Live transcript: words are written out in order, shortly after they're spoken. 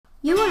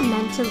You are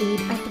meant to lead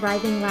a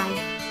thriving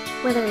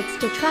life. Whether it's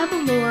to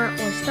travel more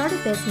or start a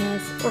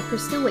business or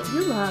pursue what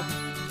you love,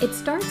 it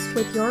starts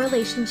with your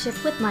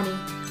relationship with money.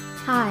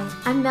 Hi,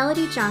 I'm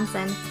Melody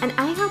Johnson, and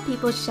I help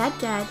people shed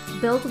debt,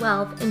 build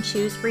wealth, and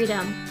choose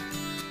freedom.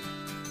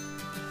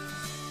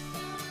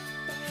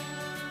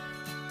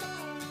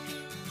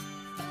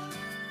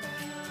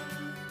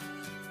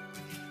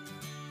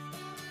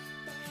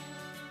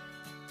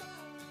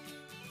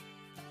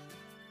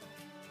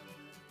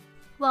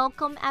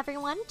 Welcome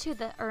everyone to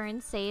the Earn,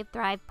 Save,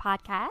 Thrive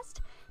podcast.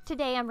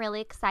 Today I'm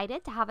really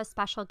excited to have a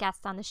special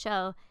guest on the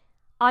show.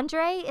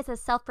 Andre is a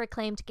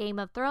self-proclaimed Game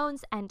of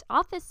Thrones and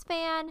Office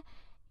fan.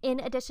 In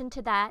addition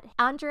to that,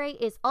 Andre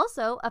is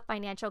also a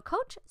financial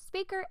coach,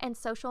 speaker, and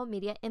social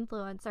media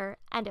influencer.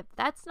 And if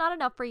that's not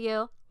enough for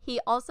you, he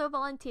also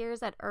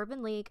volunteers at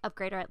Urban League of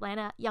Greater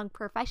Atlanta Young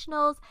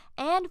Professionals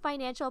and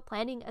Financial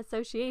Planning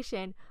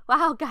Association.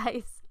 Wow,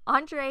 guys.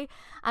 Andre,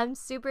 I'm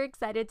super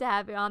excited to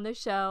have you on the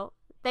show.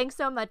 Thanks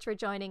so much for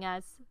joining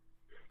us.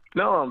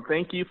 No,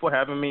 thank you for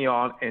having me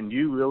on, and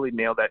you really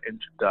nailed that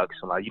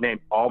introduction. Like, you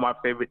named all my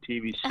favorite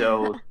TV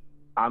shows.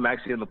 I'm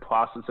actually in the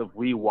process of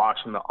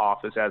rewatching The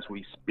Office as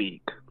we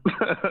speak.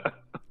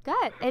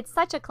 Good. It's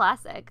such a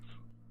classic.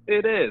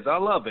 It is. I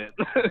love it.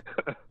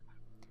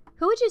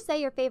 Who would you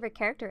say your favorite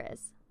character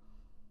is?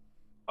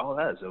 Oh,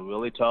 that is a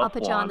really tough one. I'll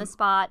put you on the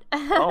spot.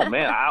 Oh,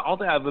 man. I don't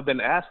think I've ever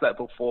been asked that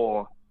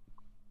before.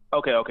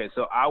 Okay.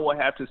 So I would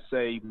have to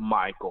say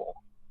Michael.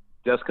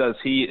 Just because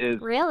he is,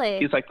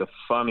 he's like the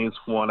funniest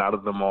one out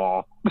of them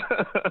all.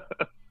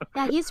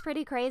 Yeah, he's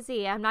pretty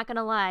crazy. I'm not going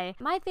to lie.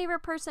 My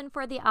favorite person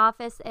for The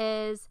Office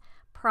is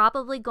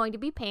probably going to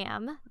be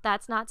Pam.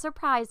 That's not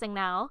surprising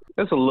now.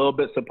 It's a little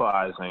bit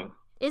surprising.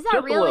 Is that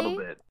just really? A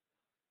little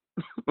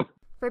bit.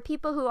 For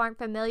people who aren't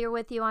familiar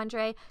with you,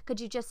 Andre,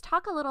 could you just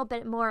talk a little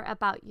bit more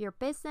about your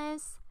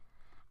business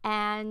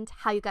and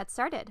how you got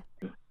started?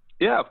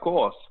 Yeah, of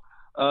course.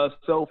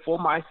 So for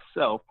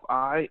myself,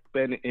 I've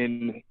been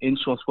in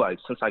insurance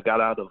since I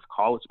got out of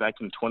college back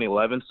in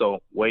 2011, so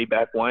way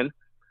back when.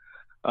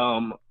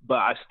 But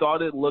I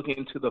started looking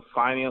into the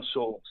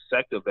financial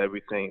sector of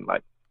everything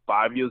like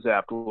 5 years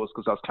afterwards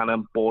because I was kind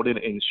of bored in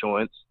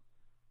insurance.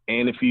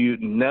 And if you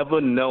never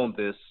know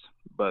this,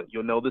 but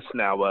you'll know this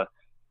now,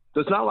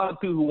 there's not a lot of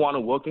people who want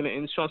to work in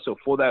insurance. So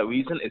for that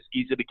reason, it's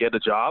easy to get a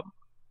job.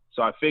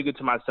 So I figured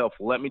to myself,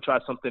 let me try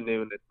something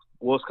new. And if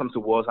worst comes to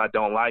worst, I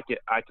don't like it,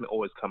 I can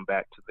always come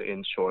back to the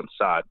insurance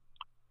side.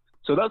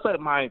 So that's like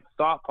my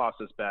thought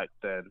process back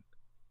then.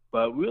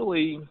 But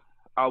really,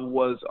 I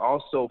was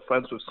also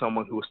friends with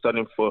someone who was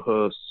studying for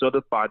her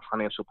certified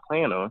financial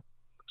planner.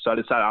 So I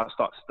decided I'll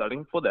start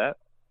studying for that.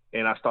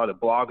 And I started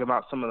blogging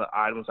about some of the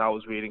items I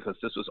was reading because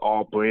this was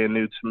all brand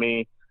new to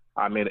me.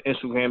 I made an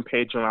Instagram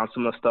page around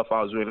some of the stuff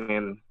I was reading,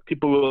 and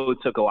people really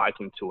took a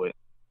liking to it.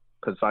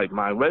 Because like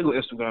my regular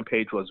Instagram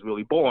page was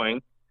really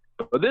boring.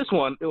 But this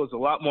one, it was a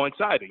lot more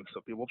exciting.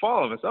 So people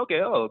following us.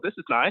 Okay, this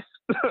is nice.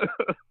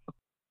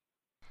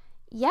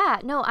 Yeah,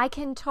 no, I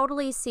can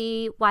totally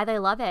see why they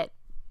love it.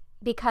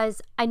 Because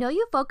I know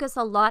you focus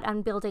a lot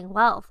on building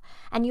wealth.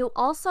 And you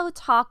also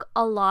talk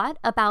a lot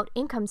about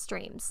income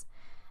streams.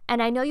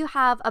 And I know you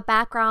have a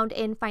background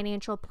in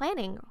financial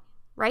planning,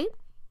 right?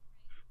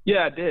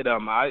 Yeah, I did.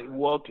 I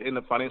worked in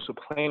a financial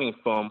planning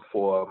firm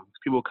for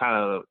people kind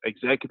of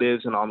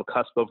executives and on the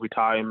cusp of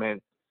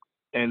retirement.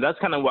 And that's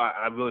kind of why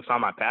I really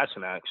found my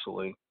passion,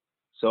 actually.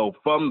 So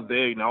from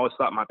there, I always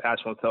thought my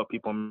passion was to help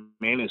people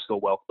manage their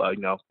wealth. But,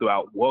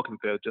 throughout working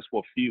there just for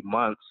a few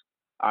months,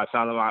 I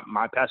found that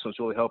my passion was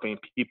really helping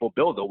people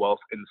build their wealth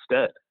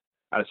instead.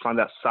 I just found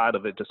that side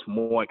of it just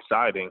more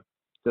exciting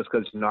just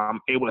because, I'm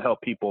able to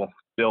help people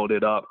build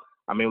it up.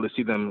 I'm able to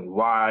see them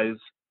rise,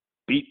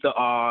 beat the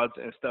odds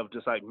and stuff,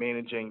 just like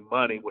managing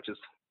money, which is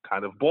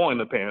kind of boring,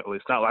 apparently.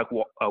 It's not like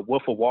a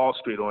Wolf of Wall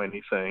Street or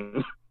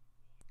anything.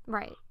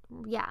 Right.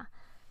 Yeah.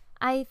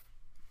 I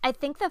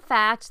think the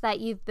fact that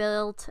you've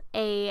built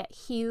a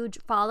huge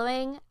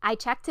following, I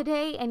checked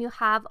today and you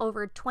have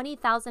over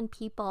 20,000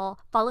 people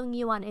following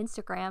you on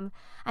Instagram.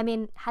 I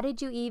mean, how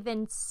did you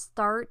even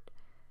start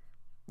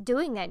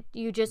doing it?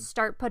 You just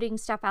start putting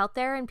stuff out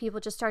there and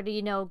people just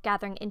started,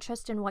 gathering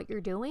interest in what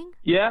you're doing?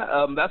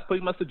 Yeah, that's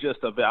pretty much the gist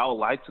of it. I would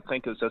like to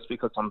think it's just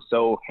because I'm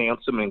so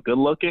handsome and good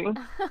looking,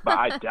 but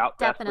I doubt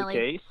that's the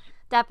case.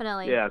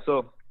 Definitely. Yeah,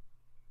 so...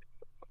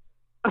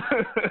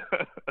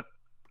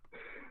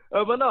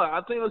 But no,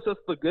 I think it's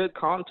just the good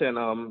content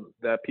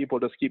that people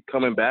just keep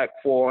coming back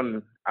for.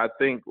 And I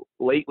think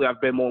lately I've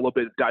been a little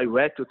bit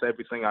direct with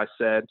everything I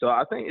said. So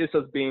I think it's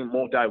just being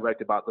more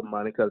direct about the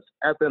money because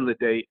at the end of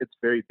the day, it's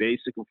very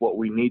basic of what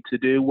we need to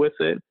do with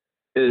it.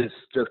 It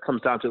just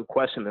comes down to the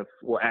question if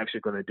we're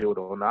actually going to do it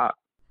or not.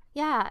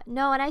 Yeah,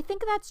 no, and I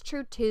think that's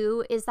true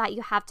too, is that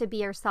you have to be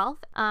yourself,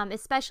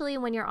 especially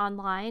when you're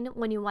online,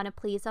 when you want to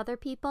please other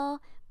people.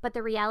 But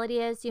the reality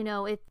is,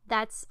 if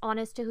that's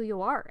honest to who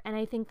you are. And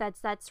I think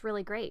that's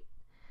really great.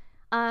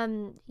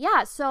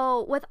 Yeah,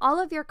 so with all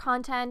of your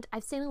content,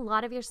 I've seen a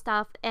lot of your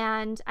stuff,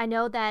 and I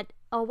know that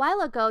a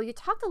while ago you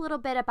talked a little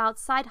bit about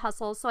side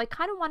hustles. So I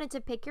kind of wanted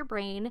to pick your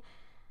brain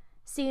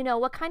So,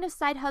 what kind of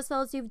side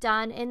hustles you've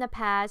done in the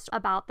past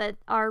about that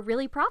are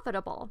really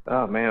profitable?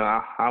 Oh man,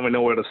 I don't even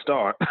know where to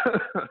start.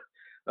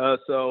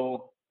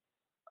 So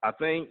I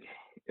think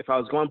if I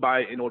was going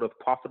by in order of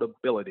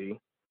profitability,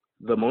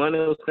 the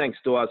Millennials thing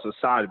still as a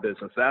side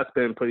business. That's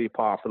been pretty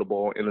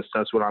profitable in the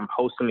sense when I'm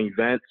hosting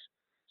events.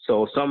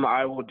 So some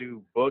I will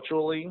do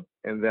virtually,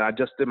 and then I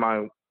just did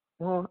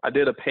I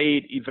did a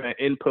paid event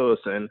in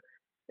person,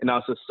 and I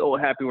was just so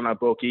happy when I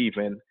broke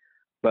even.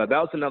 But that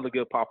was another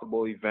good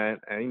profitable event,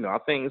 and I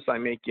think it's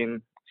like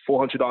making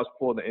 $400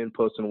 for the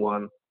in-person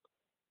one.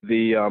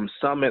 The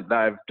summit that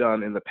I've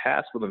done in the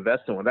past with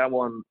investing one, that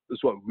one is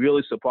what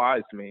really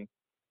surprised me.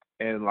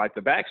 And like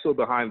the backstory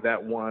behind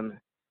that one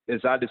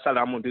is I decided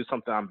I'm going to do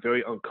something I'm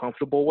very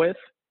uncomfortable with.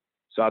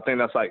 So I think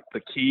that's like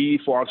the key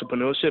for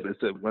entrepreneurship is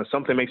that when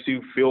something makes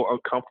you feel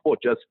uncomfortable,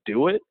 just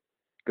do it.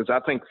 Because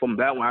I think from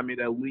that one, I made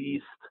at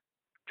least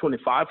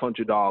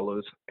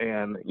 $2,500.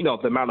 And,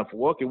 the amount of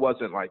work, it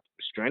wasn't like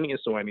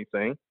strenuous or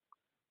anything.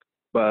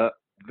 But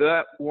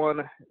that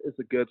one is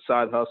a good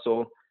side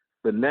hustle.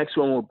 The next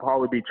one will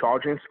probably be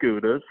charging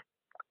scooters.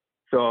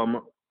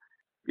 So,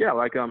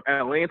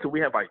 Atlanta, we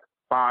have like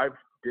 5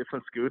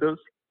 different scooters.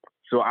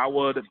 So I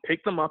would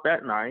pick them up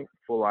at night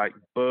for like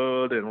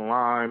Bud and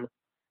Lime,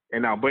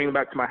 and I'll bring them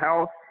back to my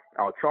house.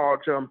 I'll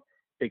charge them.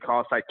 It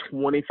costs like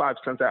 25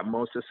 cents at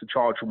most just to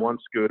charge one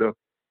scooter.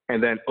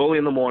 And then early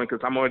in the morning,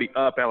 because I'm already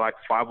up at like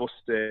 5 or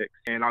 6,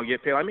 and I'll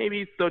get paid like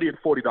maybe $30 to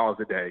 $40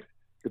 a day,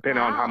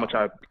 depending on how much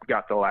I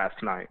got the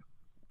last night.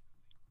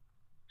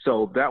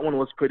 So that one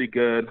was pretty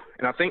good.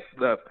 And I think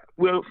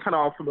we're kind of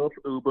all familiar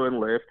with Uber and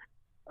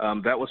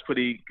Lyft. That was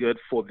pretty good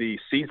for the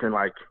season,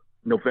 like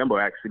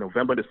November,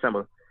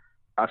 December.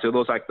 I say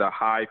those like the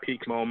high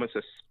peak moments,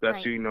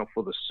 especially, right,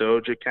 for the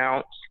surge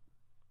accounts.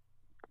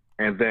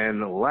 And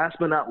then last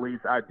but not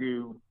least, I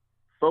do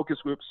focus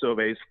group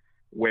surveys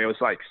where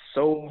it's like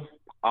so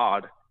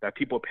odd that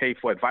people pay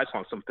for advice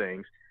on some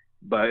things.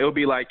 But it'll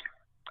be like,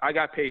 I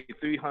got paid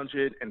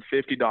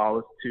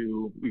 $350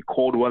 to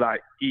record what I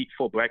eat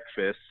for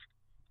breakfast,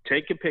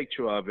 take a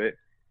picture of it,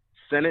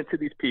 send it to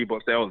these people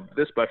and say, oh,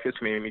 this breakfast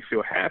made me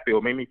feel happy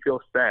or made me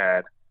feel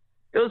sad.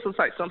 It was just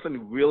like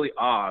something really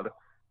odd,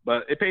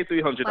 but it paid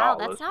 $300. Wow,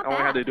 that's not I only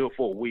bad. had to do it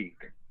for a week.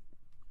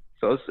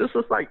 So it's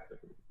just like,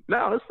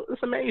 no,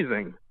 it's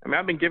amazing. I mean,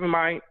 I've been giving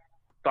my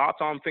thoughts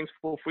on things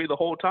for free the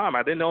whole time.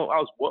 I didn't know I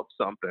was worth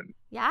something.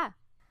 Yeah.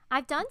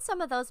 I've done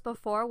some of those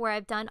before where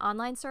I've done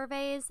online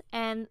surveys,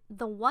 and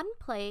the one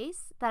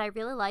place that I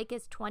really like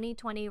is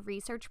 2020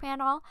 Research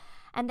Panel,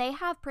 and they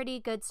have pretty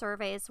good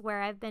surveys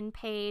where I've been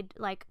paid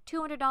like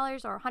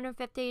 $200 or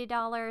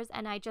 $150,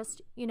 and I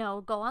just,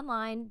 go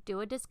online,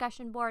 do a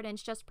discussion board,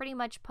 and just pretty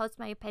much post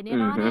my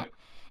opinion on it.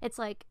 It's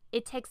like,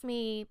 it takes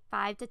me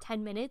 5 to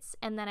 10 minutes,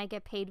 and then I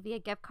get paid via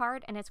gift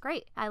card, and it's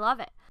great. I love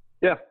it.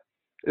 Yeah.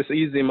 It's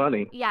easy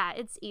money. Yeah,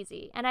 it's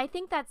easy. And I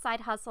think that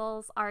side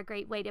hustles are a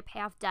great way to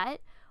pay off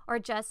debt or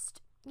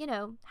just,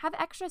 have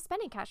extra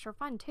spending cash for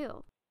fun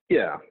too.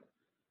 Yeah.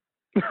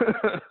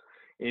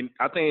 And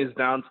I think it's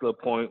down to the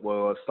point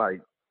where it's like,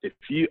 if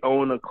you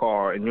own a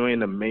car and you're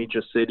in a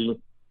major city,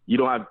 you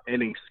don't have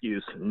any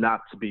excuse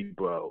not to be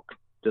broke.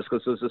 Just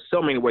because there's just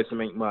so many ways to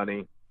make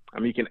money. I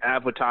mean, you can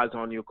advertise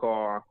on your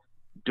car,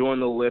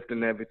 doing the Lyft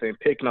and everything,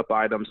 picking up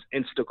items,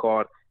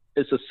 Instacart.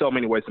 It's just so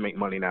many ways to make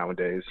money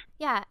nowadays.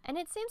 Yeah, and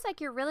it seems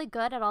like you're really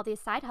good at all these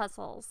side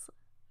hustles.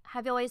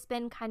 Have you always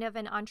been kind of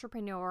an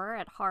entrepreneur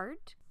at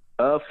heart?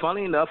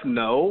 Funny enough,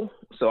 no.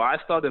 So I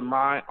started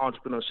my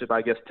entrepreneurship,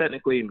 I guess,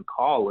 technically in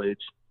college,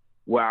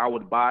 where I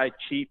would buy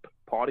cheap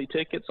party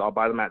tickets. I'll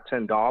buy them at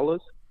 $10,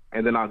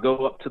 and then I'll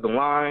go up to the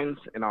lines,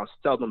 and I'll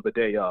sell them the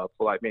day of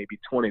for like maybe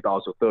 $20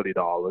 or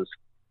 $30.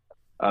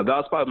 That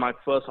was probably my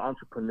first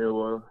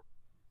entrepreneur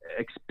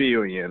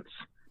experience.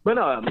 But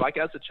no, like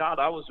as a child,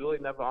 I was really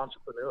never an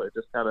entrepreneur. It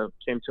just kind of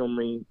came to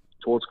me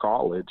towards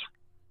college.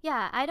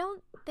 Yeah, I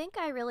don't think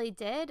I really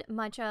did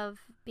much of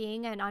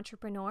being an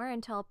entrepreneur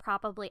until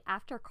probably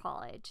after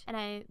college. And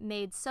I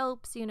made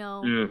soaps,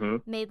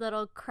 made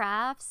little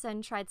crafts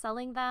and tried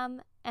selling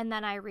them. And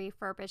then I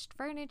refurbished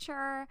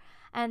furniture.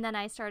 And then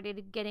I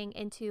started getting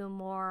into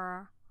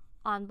more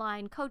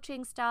online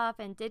coaching stuff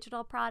and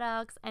digital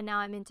products. And now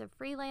I'm into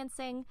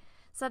freelancing.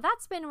 So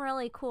that's been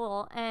really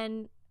cool.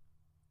 And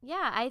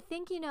yeah, I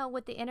think,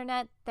 with the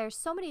internet, there's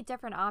so many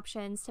different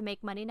options to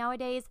make money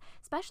nowadays,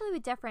 especially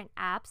with different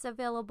apps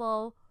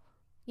available.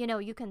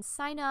 You can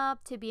sign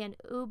up to be an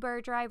Uber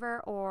driver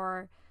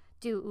or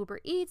do Uber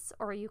Eats,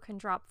 or you can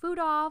drop food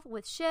off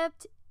with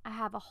Shipt. I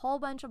have a whole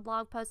bunch of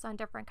blog posts on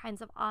different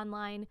kinds of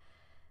online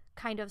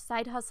kind of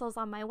side hustles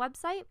on my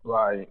website.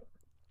 Right.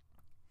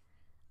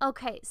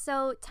 Okay,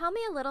 so tell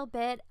me a little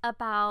bit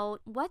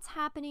about what's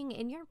happening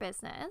in your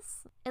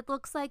business. It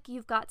looks like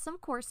you've got some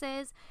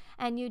courses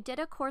and you did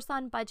a course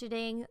on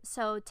budgeting.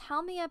 So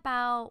tell me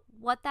about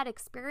what that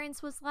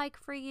experience was like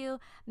for you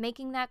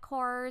making that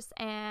course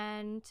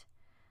and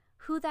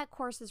who that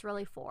course is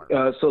really for.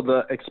 So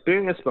the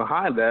experience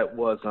behind that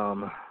was,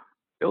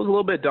 it was a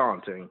little bit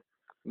daunting.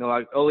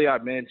 Like earlier I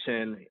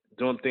mentioned,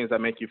 doing things that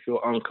make you feel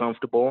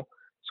uncomfortable.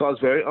 So I was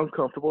very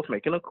uncomfortable with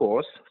making a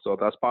course. So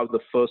that's probably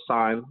the first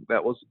sign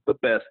that was the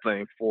best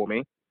thing for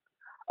me.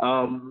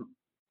 And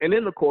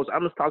in the course,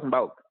 I'm just talking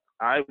about,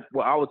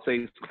 what I would say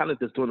is kind of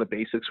just doing the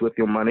basics with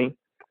your money.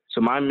 So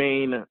my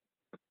main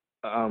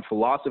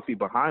philosophy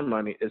behind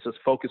money is just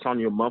focus on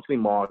your monthly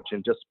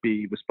margin, just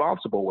be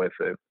responsible with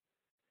it.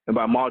 And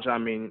by margin, I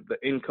mean the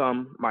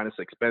income minus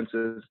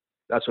expenses.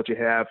 That's what you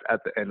have at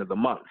the end of the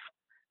month.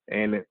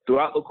 And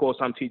throughout the course,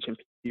 I'm teaching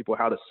people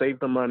how to save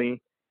the money,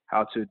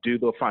 how to do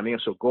the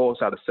financial goals,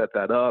 how to set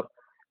that up.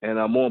 And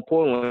more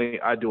importantly,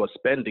 I do a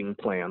spending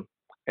plan.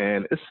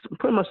 And it's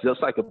pretty much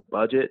just like a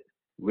budget,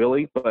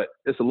 really, but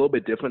it's a little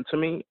bit different to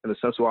me in the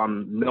sense where I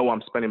know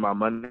I'm spending my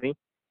money,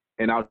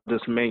 and I'll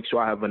just make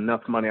sure I have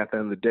enough money at the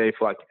end of the day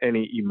for like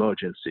any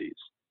emergencies.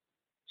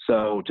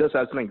 So just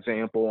as an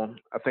example,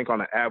 I think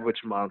on an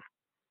average month,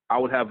 I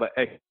would have an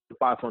extra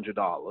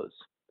 $500.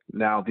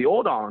 Now, the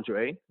old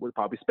Andre would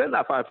probably spend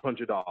that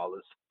 $500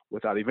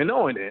 without even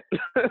knowing it.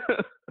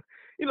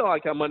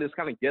 Like how money just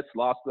kind of gets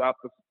lost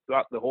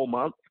throughout the whole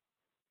month.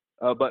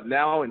 But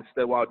now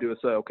instead, what I'll do is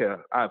say, okay,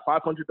 I have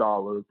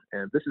 $500,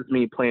 and this is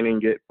me planning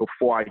it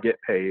before I get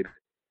paid.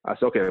 I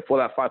say, okay, for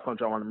that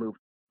 $500, I want to move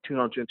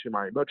 $200 into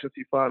my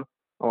emergency fund.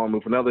 I want to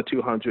move another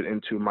 $200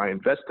 into my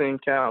investing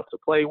account to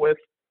play with,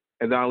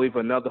 and then I'll leave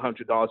another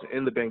 $100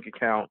 in the bank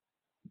account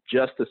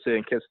just to say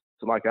in case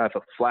like I have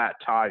a flat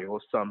tire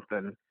or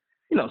something,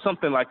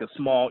 something like a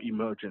small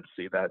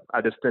emergency that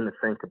I just didn't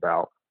think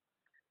about.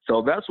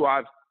 So that's what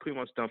I've pretty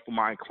much done for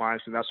my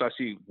clients, and that's what I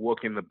see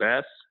working the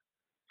best.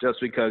 Just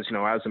because,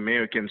 as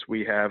Americans,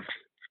 we have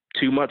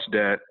too much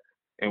debt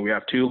and we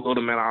have too little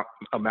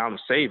amount of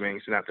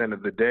savings. And at the end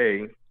of the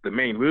day, the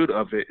main root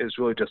of it is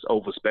really just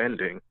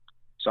overspending.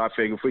 So I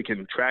figure if we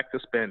can track the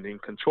spending,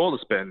 control the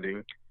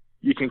spending,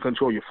 you can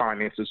control your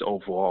finances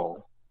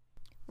overall.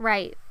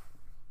 Right.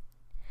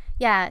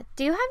 Yeah.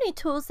 Do you have any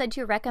tools that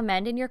you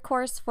recommend in your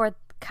course for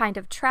kind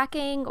of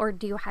tracking, or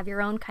do you have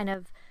your own kind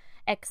of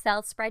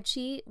Excel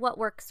spreadsheet? What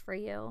works for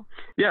you?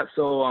 Yeah.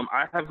 So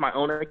I have my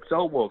own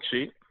Excel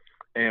worksheet.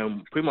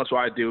 And pretty much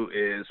what I do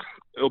is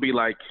it'll be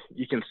like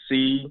you can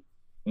see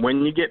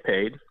when you get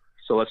paid.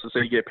 So let's just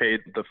say you get paid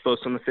the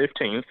 1st and the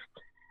 15th,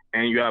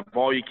 and you have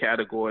all your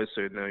categories.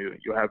 So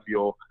you have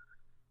your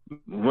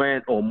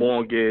rent or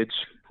mortgage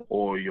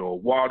or your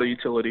water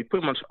utility,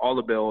 pretty much all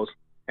the bills.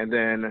 And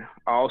then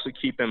I also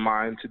keep in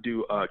mind to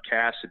do a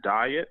cash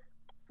diet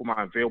for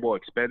my available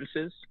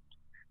expenses,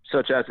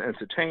 such as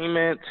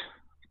entertainment,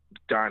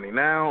 dining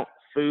out,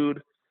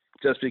 food,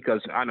 just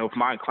because I know for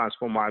my clients,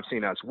 from what I've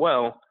seen as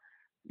well,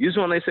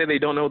 usually when they say they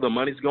don't know where the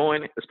money's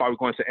going, it's probably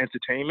going to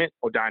entertainment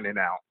or dining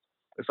out.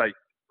 It's like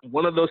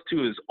one of those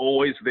two is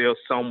always there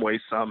some way,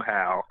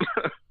 somehow.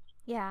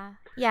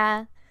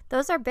 Yeah.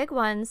 Those are big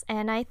ones.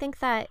 And I think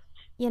that,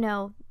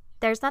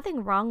 there's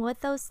nothing wrong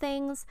with those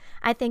things.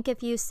 I think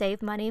if you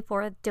save money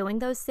for doing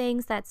those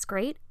things, that's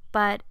great.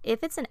 But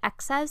if it's an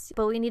excess,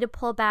 we need to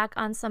pull back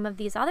on some of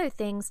these other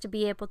things to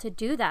be able to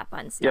do that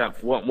fun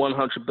stuff. Yeah,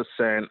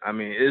 100%. I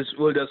mean, it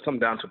really does come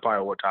down to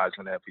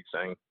prioritizing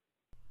everything.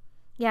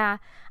 Yeah,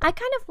 I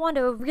kind of want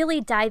to really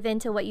dive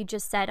into what you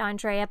just said,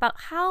 Andre, about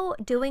how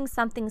doing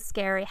something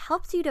scary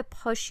helps you to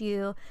push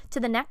you to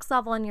the next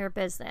level in your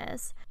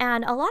business.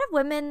 And a lot of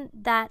women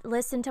that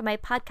listen to my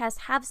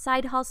podcast have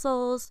side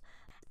hustles.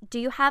 Do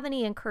you have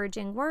any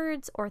encouraging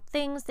words or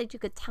things that you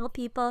could tell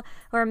people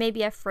who are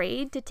maybe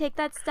afraid to take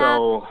that step?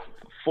 So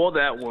for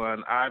that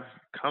one, I've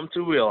come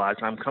to realize,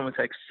 I'm coming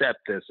to accept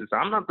this, is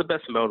I'm not the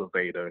best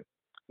motivator.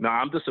 No,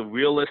 I'm just a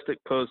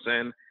realistic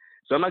person.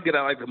 So I'm not good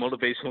at like the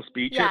motivational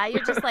speeches. Yeah,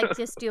 you're just like,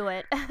 just do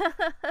it.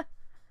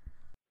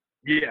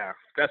 Yeah,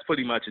 that's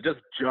pretty much it. Just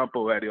jump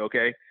already,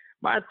 okay?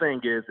 My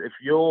thing is, if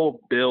your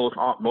bills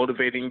aren't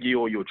motivating you,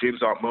 or your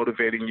dreams aren't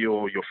motivating you,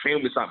 or your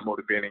family's not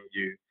motivating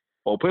you,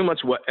 or pretty much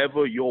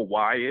whatever your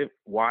why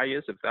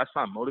is, if that's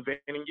not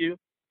motivating you,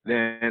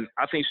 then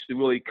I think you should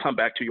really come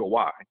back to your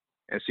why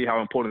and see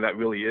how important that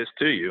really is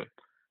to you.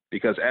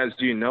 Because as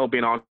you know,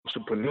 being an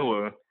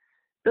entrepreneur,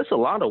 there's a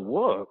lot of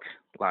work.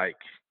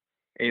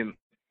 And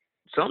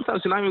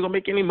sometimes you're not even gonna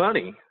make any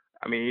money.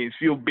 I mean, if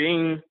you're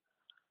being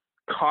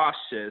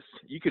cautious,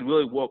 you could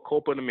really work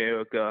corporate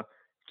America,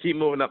 keep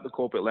moving up the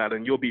corporate ladder,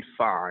 and you'll be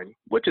fine.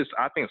 Which is,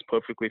 I think, is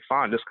perfectly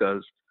fine, just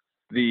because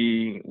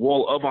the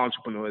world of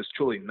entrepreneur is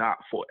truly not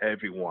for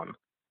everyone,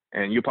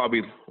 and you'll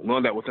probably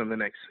learn that within the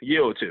next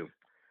year or two.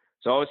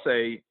 So I would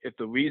say, if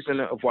the reason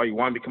of why you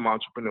want to become an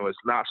entrepreneur is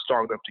not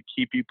strong enough to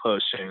keep you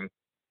pushing,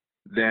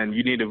 then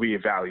you need to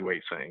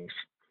reevaluate things.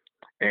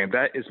 And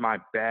that is my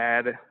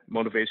bad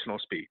motivational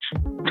speech.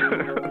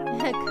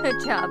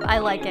 Good job. I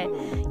like it.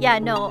 Yeah,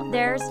 no,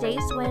 there's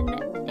days when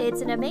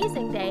it's an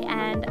amazing day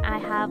and I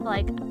have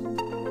like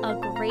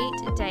a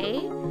great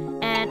day,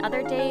 and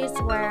other days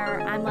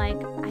where I'm like,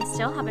 I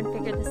still haven't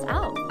figured this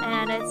out.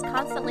 And it's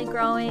constantly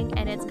growing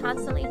and it's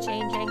constantly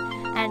changing,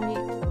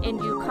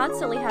 and you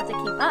constantly have to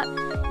keep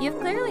up. You've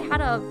clearly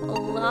had a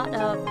lot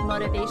of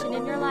motivation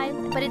in your life,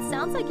 but it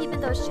sounds like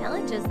even those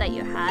challenges that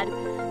you had,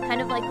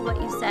 kind of like what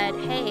you said,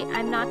 hey,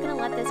 I'm not going to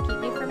let this keep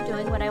me from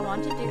doing what I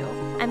want to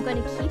do. I'm going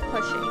to keep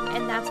pushing,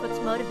 and that's what's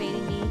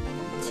motivating me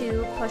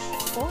to push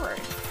forward.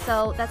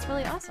 So that's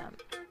really awesome.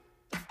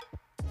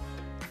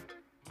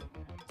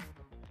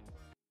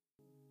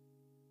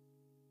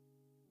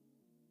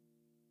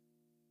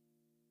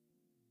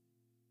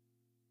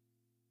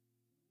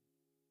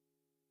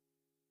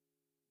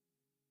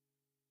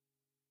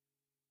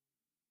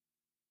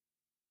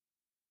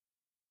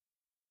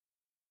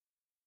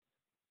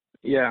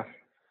 Yeah,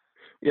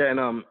 yeah, and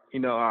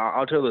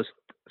I'll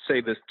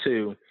say this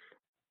too.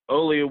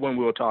 Earlier when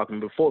we were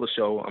talking before the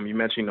show, you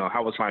mentioned,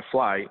 how was my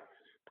flight,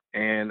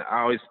 and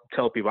I always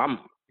tell people I'm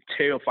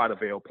terrified of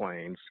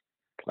airplanes.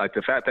 Like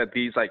the fact that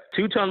these like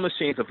 2-ton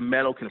machines of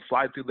metal can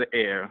fly through the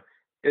air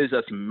is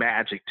just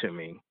magic to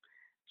me.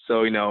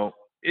 So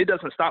it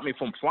doesn't stop me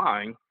from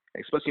flying,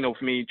 especially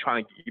for me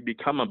trying to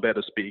become a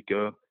better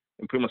speaker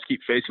and pretty much keep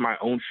facing my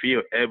own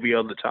fear every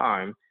other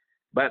time.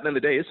 But at the end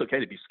of the day, it's okay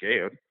to be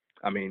scared.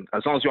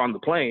 As long as you're on the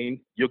plane,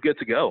 you're good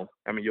to go.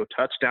 You'll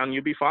touch down,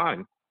 you'll be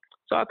fine.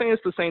 So I think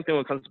it's the same thing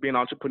when it comes to being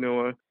an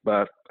entrepreneur.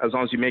 But as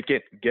long as you make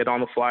it, get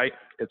on the flight,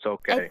 it's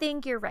okay. I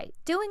think you're right.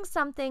 Doing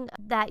something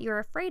that you're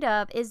afraid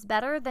of is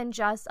better than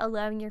just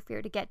allowing your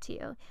fear to get to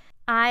you.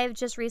 I've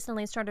just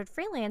recently started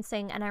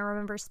freelancing, and I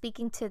remember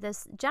speaking to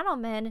this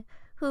gentleman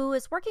who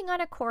is working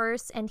on a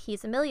course, and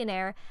he's a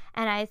millionaire.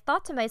 And I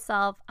thought to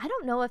myself, I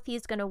don't know if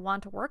he's going to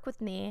want to work with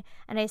me.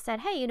 And I said,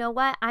 hey, you know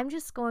what? I'm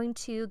just going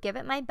to give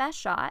it my best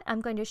shot.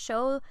 I'm going to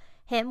show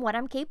him what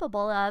I'm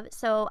capable of.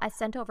 So I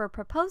sent over a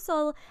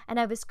proposal, and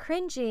I was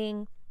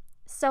cringing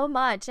so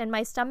much, and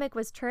my stomach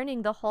was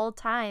turning the whole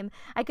time.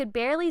 I could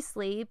barely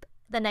sleep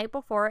the night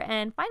before,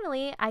 and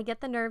finally I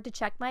get the nerve to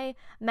check my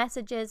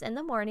messages in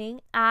the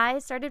morning. I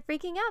started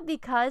freaking out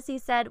because he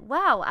said,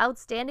 wow,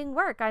 outstanding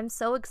work, I'm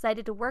so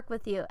excited to work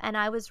with you. And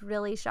I was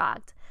really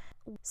shocked.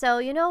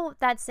 So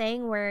that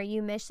saying where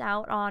you miss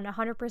out on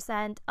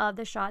 100% of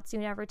the shots you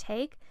never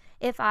take?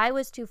 If I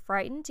was too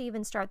frightened to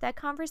even start that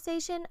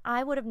conversation,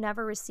 I would have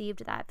never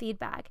received that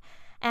feedback.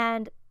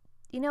 And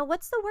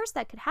what's the worst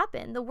that could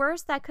happen? The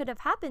worst that could have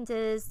happened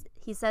is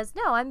he says,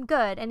 no, I'm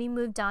good, and he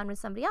moved on with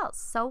somebody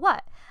else. So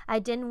what? I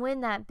didn't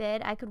win that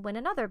bid. I could win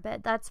another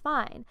bid. That's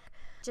fine.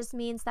 It just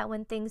means that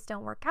when things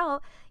don't work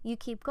out, you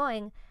keep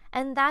going.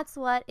 And that's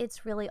what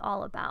it's really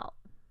all about.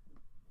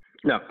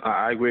 No,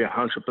 I agree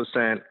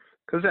 100%.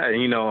 Because,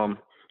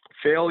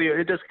 failure,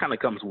 it just kind of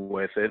comes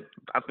with it.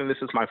 I think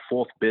this is my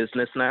 4th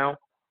business now.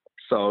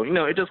 So,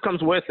 it just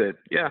comes with it.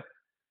 Yeah.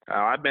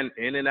 I've been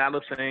in and out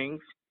of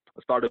things.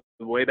 I started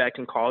way back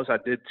in college. I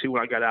did 2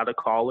 when I got out of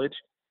college.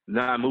 Then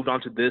I moved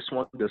on to this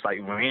one just like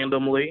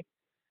randomly.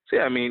 So,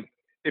 yeah,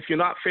 if you're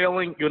not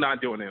failing, you're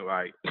not doing it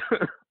right.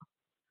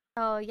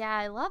 Oh, yeah,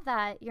 I love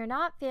that. You're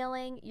not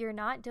failing. You're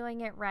not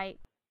doing it right.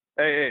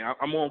 Hey,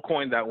 I'm going to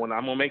coin that one.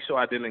 I'm going to make sure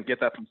I didn't get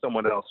that from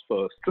someone else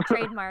first.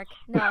 Trademark.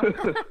 No.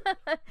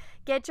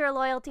 Get your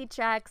loyalty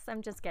checks.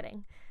 I'm just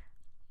kidding.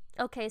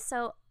 Okay,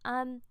 so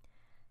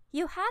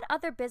you had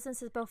other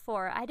businesses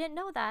before. I didn't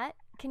know that.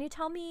 Can you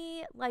tell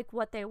me like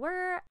what they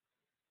were?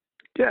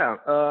 Yeah.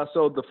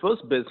 So the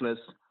first business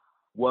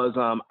was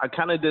I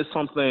kind of did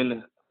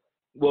something.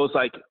 Well, it was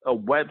like a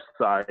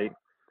website,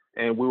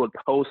 and we would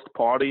post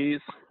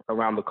parties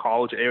around the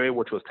college area,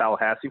 which was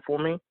Tallahassee for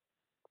me.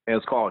 And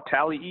it's called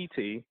Tally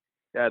ET. It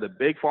had a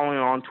big following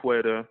on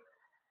Twitter,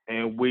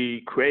 and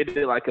we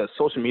created like a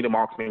social media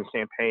marketing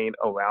campaign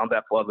around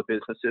that for other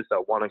businesses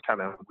that want to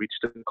kind of reach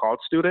the college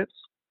students.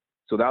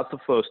 So that was the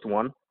first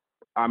one.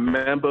 I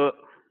remember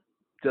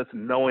just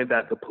knowing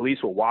that the police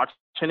were watching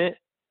it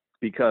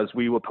because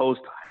we would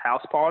post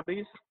house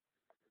parties.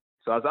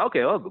 So I was like,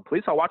 okay, the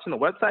police are watching the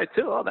website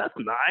too. Oh, that's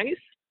nice.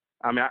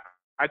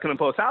 I couldn't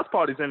post house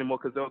parties anymore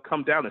because they'll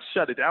come down and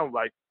shut it down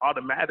like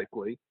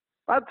automatically.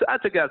 I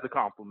took it as a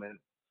compliment.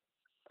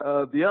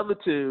 The other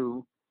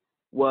 2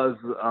 was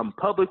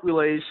public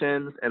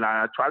relations, and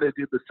I tried to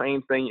do the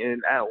same thing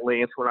in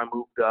Atlanta when I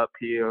moved up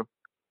here.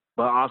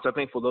 But honestly, I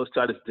think for those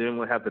 2, I just didn't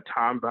really have the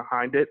time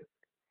behind it.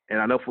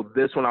 And I know for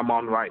this one I'm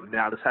on right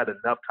now, I just had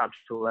enough time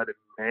to let it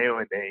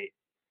marinate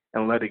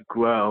and let it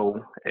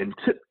grow. And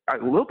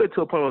a little bit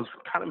to a point where it's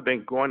kind of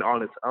been growing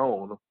on its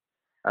own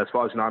as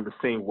far as, I'm just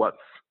seeing what's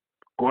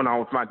going on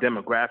with my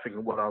demographic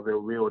and what are their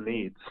real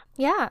needs.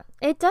 Yeah,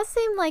 it does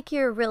seem like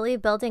you're really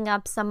building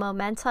up some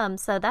momentum,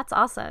 so that's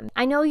awesome.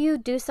 I know you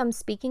do some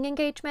speaking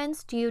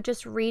engagements. Do you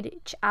just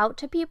reach out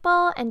to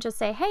people and just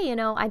say, hey,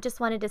 I just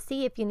wanted to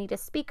see if you need a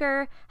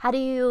speaker? How do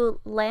you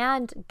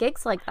land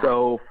gigs like that?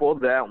 So for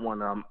that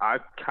one, I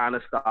kind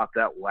of stopped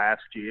that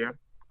last year.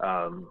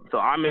 So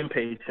I'm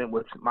impatient,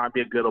 which might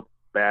be a good or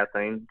bad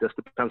thing. Just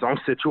depends on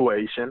the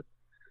situation.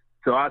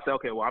 So I said,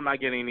 okay, well, I'm not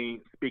getting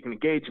any speaking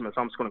engagements.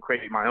 So I'm just going to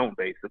create my own,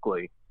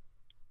 basically.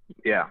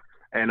 Yeah.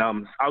 And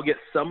I'll get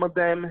some of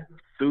them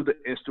through the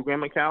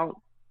Instagram account.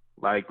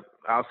 Like,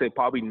 I'll say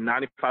probably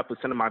 95%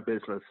 of my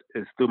business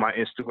is through my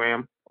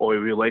Instagram, or it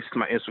relates to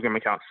my Instagram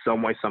account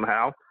some way,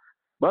 somehow.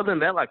 But other than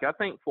that, like, I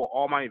think for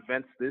all my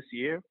events this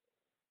year,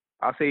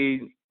 I'll say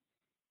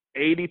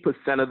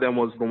 80% of them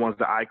was the ones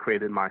that I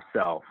created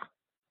myself.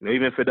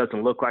 Even if it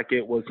doesn't look like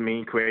it was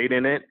me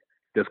creating it,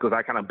 just because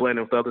I kind of blend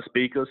in with other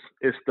speakers.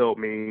 It's still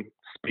me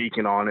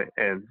speaking on it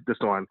and just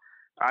going,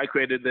 I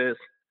created this,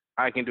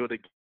 I can do it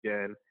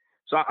again.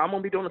 So I'm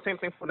going to be doing the same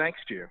thing for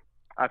next year.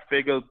 I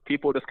figure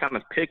people just kind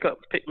of pick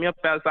me up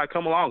as I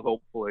come along,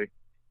 hopefully.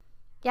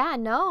 Yeah,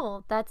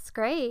 no, that's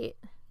great.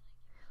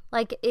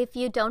 Like, if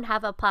you don't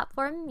have a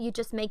platform, you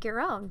just make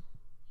your own,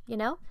 you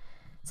know?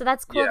 So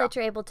that's cool that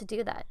you're able to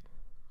do that.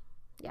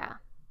 Yeah.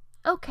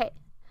 Okay.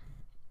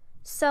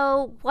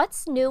 So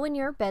what's new in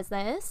your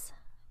business?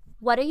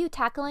 What are you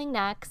tackling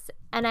next?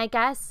 And I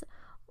guess,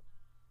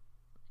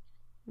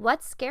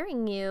 what's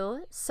scaring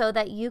you so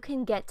that you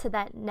can get to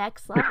that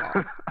next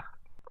level?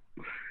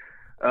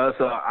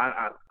 So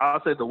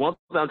I'll say the one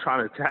thing I'm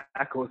trying to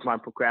tackle is my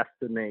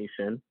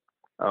procrastination.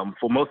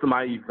 For most of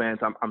my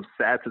events, I'm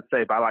sad to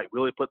say, but I like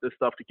really put this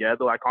stuff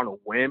together like on a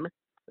whim.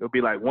 It'll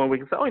be like one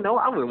week and say, oh, you know,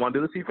 I really want to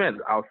do this event.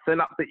 I'll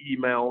send out the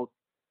emails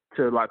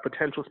to like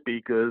potential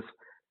speakers,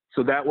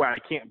 so that way I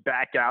can't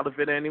back out of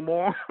it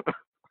anymore.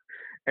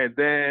 And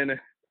then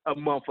a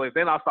month later,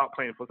 then I'll start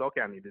planning for,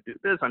 okay, I need to do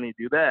this, I need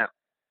to do that.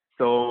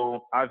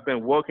 So I've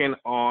been working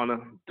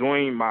on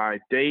doing my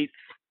dates,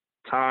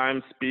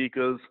 time,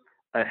 speakers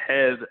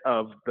ahead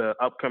of the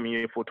upcoming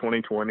year for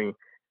 2020.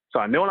 So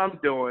I know what I'm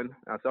doing.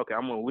 I said, okay,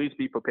 I'm going to at least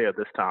be prepared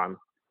this time.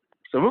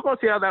 So we're going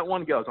to see how that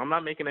one goes. I'm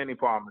not making any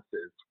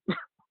promises.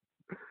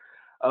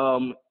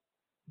 And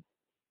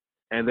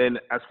then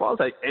as far as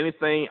like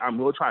anything I'm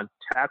really trying to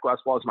tackle as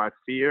far as my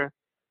fear,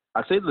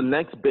 I say the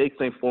next big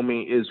thing for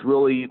me is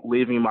really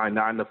leaving my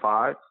 9 to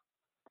 5.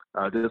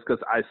 Just because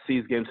I see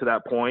it's getting to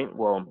that point.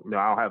 Well, you know,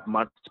 I don't have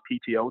much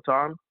PTO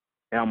time,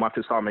 and I'm about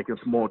to start making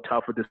some more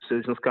tougher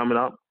decisions coming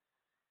up.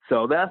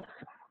 So that's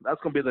going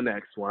to be the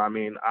next one. I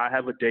mean, I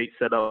have a date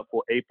set up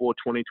for April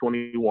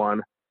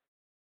 2021.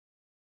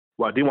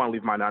 Well, I do want to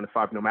leave my 9 to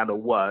 5 no matter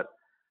what,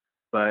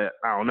 but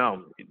I don't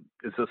know.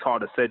 It's just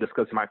hard to say just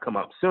because it might come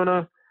up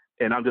sooner,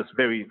 and I'm just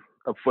very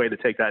afraid to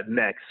take that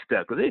next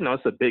step because, you know,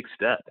 it's a big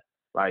step.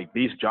 Like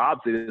these jobs,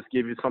 they just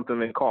give you something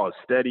they call a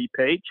steady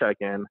paycheck,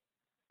 and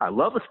I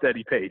love a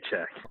steady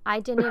paycheck. I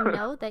didn't even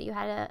know that you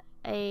had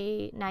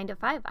a 9 to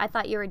 5. I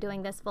thought you were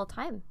doing this full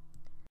time.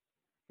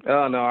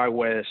 Oh, no, I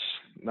wish.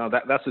 No,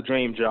 that's a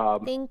dream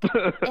job. I think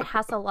it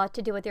has a lot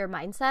to do with your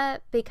mindset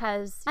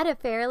because at a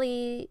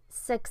fairly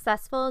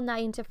successful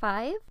 9 to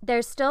 5,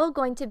 there's still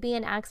going to be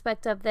an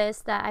aspect of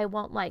this that I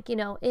won't like, you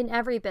know, in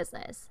every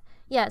business.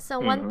 Yeah, so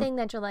one thing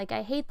that you're like,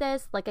 I hate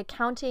this, like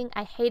accounting,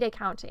 I hate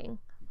accounting.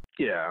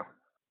 Yeah.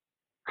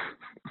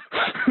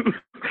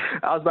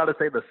 I was about to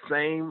say the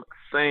same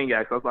thing.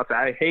 I was about to say,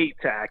 I hate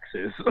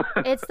taxes.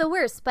 It's the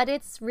worst, but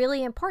it's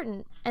really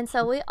important. And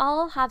so we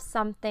all have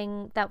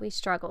something that we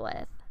struggle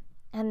with.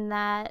 And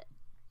that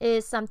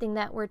is something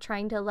that we're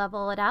trying to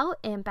level it out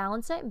and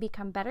balance it and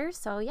become better.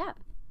 So, yeah.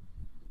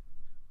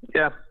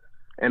 Yeah.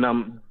 And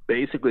I'm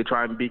basically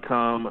trying to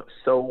become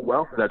so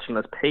wealthy that you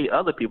must pay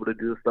other people to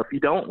do the stuff you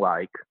don't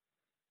like.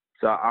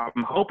 So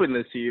I'm hoping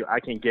this year I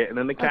can get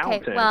an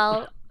accountant. Okay,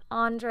 well,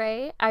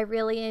 Andre, I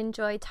really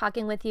enjoyed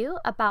talking with you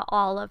about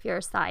all of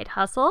your side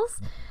hustles,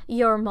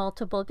 your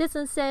multiple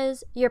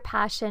businesses, your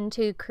passion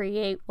to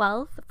create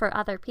wealth for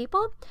other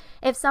people.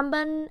 If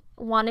someone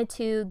wanted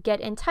to get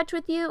in touch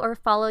with you or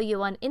follow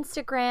you on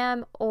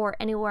Instagram or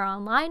anywhere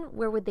online,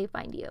 where would they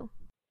find you?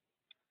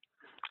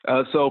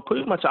 So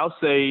pretty much I'll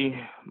say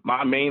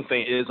my main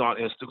thing is on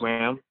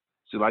Instagram.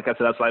 So like I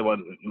said, that's like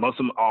when most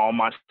of all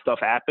my stuff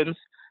happens.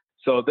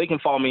 So they can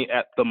follow me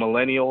at the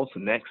Millenials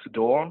next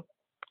door.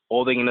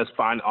 Or they can just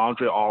find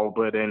Andre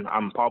Albritton.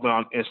 I'm probably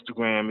on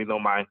Instagram. You know,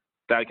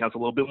 that account's a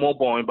little bit more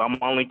boring, but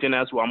I'm on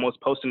LinkedIn as well. I'm always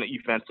posting the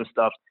events and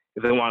stuff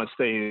if they want to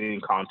stay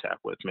in contact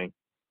with me.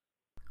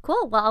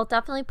 Cool. Well, I'll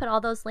definitely put all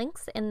those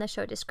links in the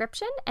show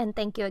description. And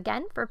thank you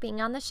again for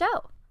being on the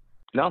show.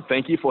 No,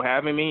 thank you for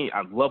having me.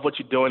 I love what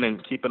you're doing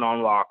and keep it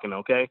on rocking,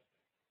 okay?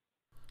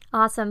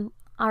 Awesome.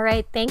 All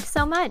right. Thanks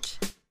so much.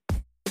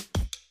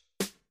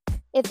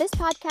 If this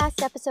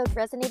podcast episode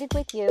resonated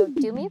with you,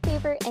 do me a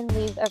favor and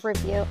leave a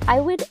review. I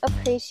would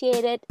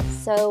appreciate it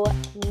so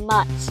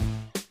much.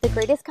 The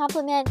greatest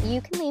compliment you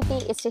can leave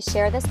me is to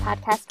share this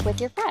podcast with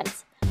your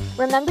friends.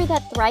 Remember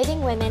that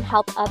thriving women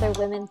help other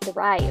women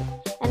thrive.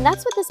 And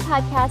that's what this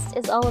podcast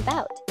is all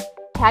about.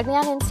 Tag me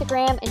on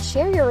Instagram and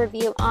share your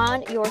review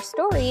on your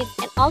stories,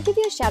 and I'll give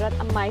you a shout out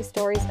on my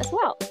stories as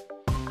well.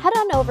 Head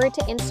on over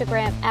to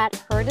Instagram at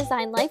Her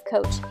Design Life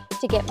Coach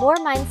to get more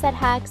mindset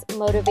hacks,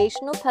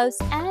 motivational posts,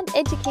 and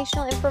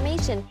educational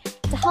information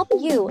to help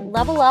you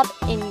level up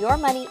in your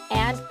money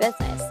and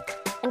business.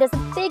 And as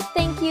a big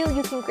thank you,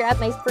 you can grab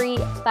my free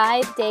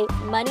 5-day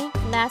Money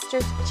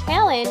Masters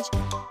Challenge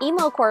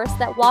email course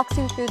that walks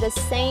you through the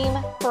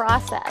same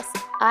process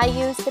I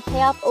used to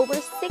pay off over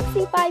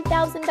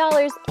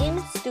 $65,000 in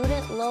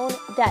student loan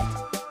debt.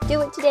 Do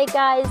it today,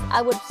 guys.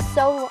 I would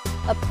so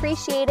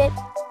appreciate it.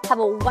 Have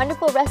a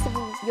wonderful rest of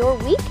your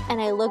week,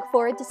 and I look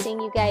forward to seeing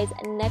you guys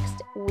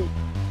next week.